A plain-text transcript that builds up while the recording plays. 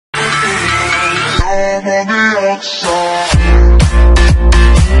I'm on the outside.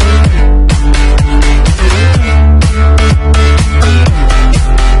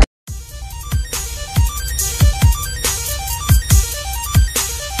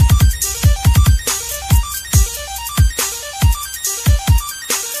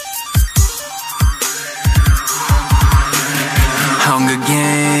 Hunger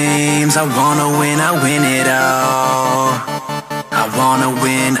Games, I wanna win, I win it all. I wanna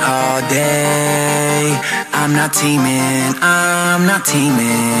win all day. I'm not teaming, I'm not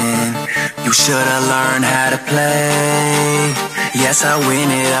teaming. You should've learned how to play. Yes, I win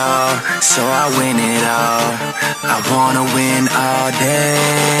it all, so I win it all. I wanna win all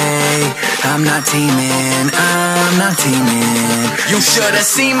day. I'm not teaming, I'm not teaming. You should've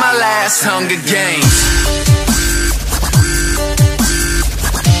seen my last Hunger Games.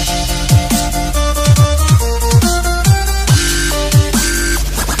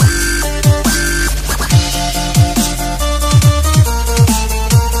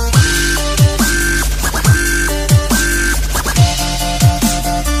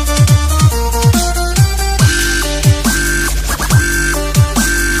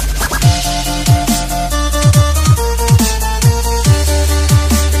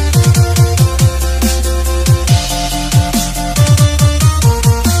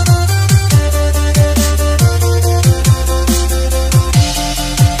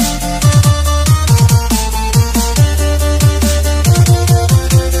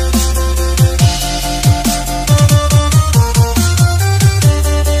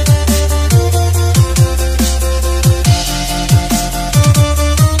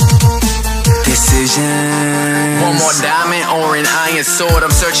 One more diamond or an iron sword.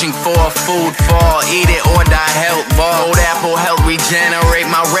 I'm searching for a food fall. Eat it or die health ball. Old apple help regenerate.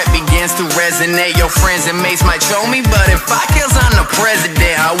 My rep begins to resonate. Your friends and mates might troll me, but if I kills, I'm the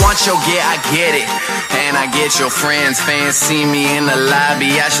president. I want your get, I get it. And I get your friends. Fans see me in the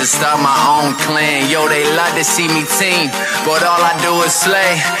lobby. I should start my own clan. Yo, they like to see me team, but all I do is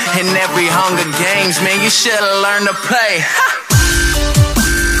slay. In every Hunger Games, man, you should've learned to play.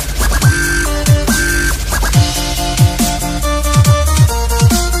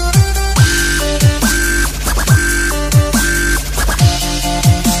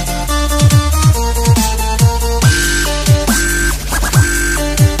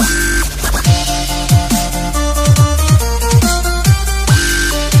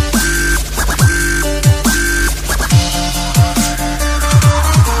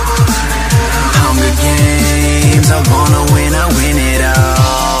 I wanna win, I win it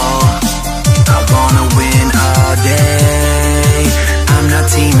all. I wanna win all day. I'm not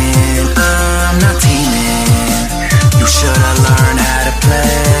teaming, I'm not teaming. You should've learned how to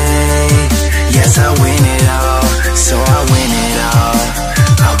play. Yes, I win it all, so I win it all.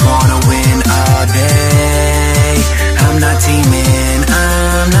 I wanna win all day. I'm not teaming,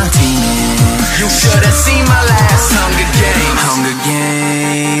 I'm not teaming. You should've seen my last Hunger Games. Hunger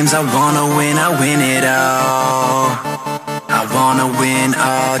Games, I wanna win, I win it all. I wanna win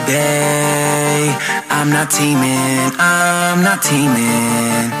all day. I'm not teaming, I'm not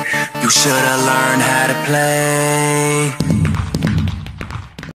teaming. You should've learned how to play.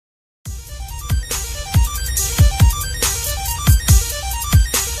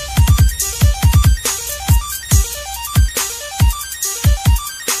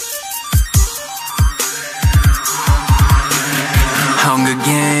 Hunger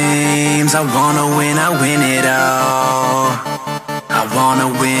Games, I wanna win, I win it all. I wanna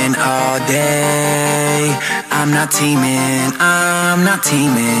win all day. I'm not teaming, I'm not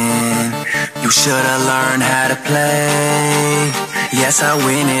teaming. You should've learned how to play. Yes, I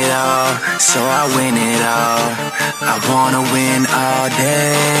win it all, so I win it all. I wanna win all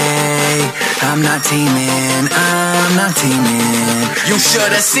day. I'm not teaming, I'm not teaming. You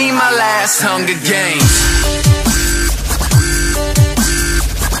should've seen my last Hunger Games.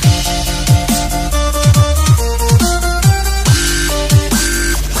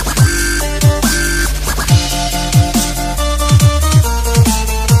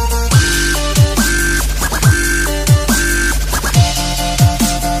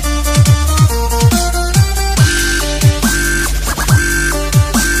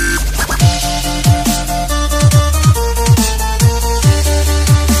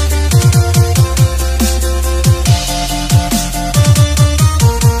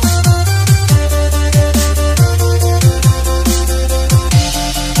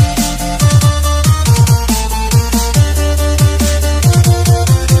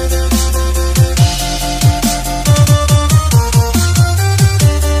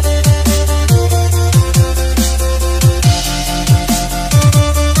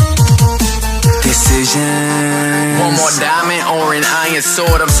 two-edged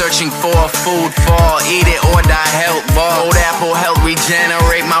sword. I'm searching for a food fall, eat it or die health ball. Old apple help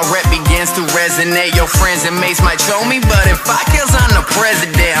regenerate, my rep begins to resonate. Your friends and mates might troll me, but if I kills, I'm the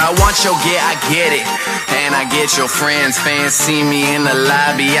president. I want your get, I get it, and I get your friends. Fans see me in the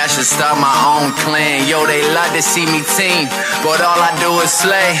lobby, I should start my own clan. Yo, they like to see me team, but all I do is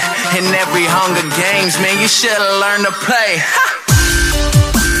slay. In every Hunger Games, man, you should've learned to play.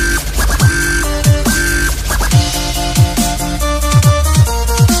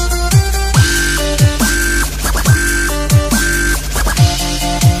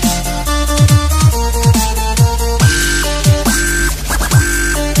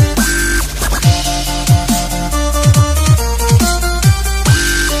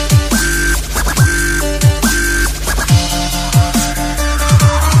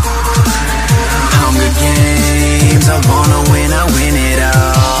 I wanna win, I win it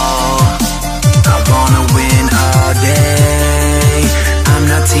all. I wanna win all day. I'm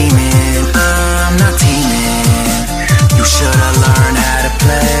not teaming, I'm not teaming. You should've learned how to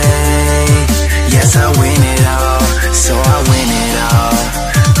play. Yes, I win it all, so I win it all.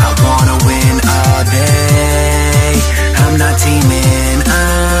 I wanna win all day. I'm not teaming,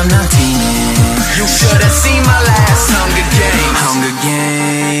 I'm not teaming. You should've seen my last Hunger Games. Hunger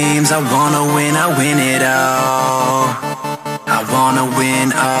Games, I wanna win, I win it all. I wanna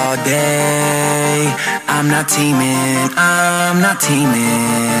win all day. I'm not teaming, I'm not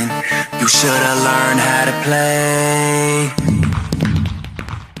teaming. You should've learned how to play.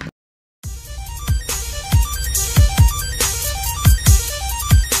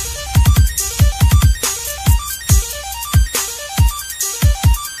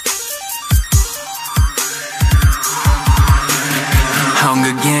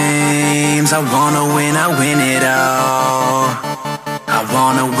 Hunger Games, I wanna win, I win it all. I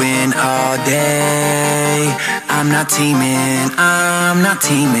wanna win all day. I'm not teaming, I'm not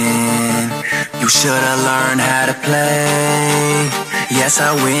teaming. You should've learned how to play. Yes,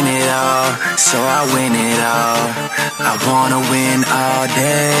 I win it all, so I win it all. I wanna win all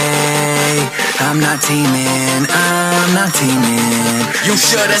day. I'm not teaming, I'm not teaming. You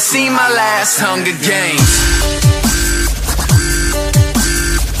should've seen my last Hunger Games.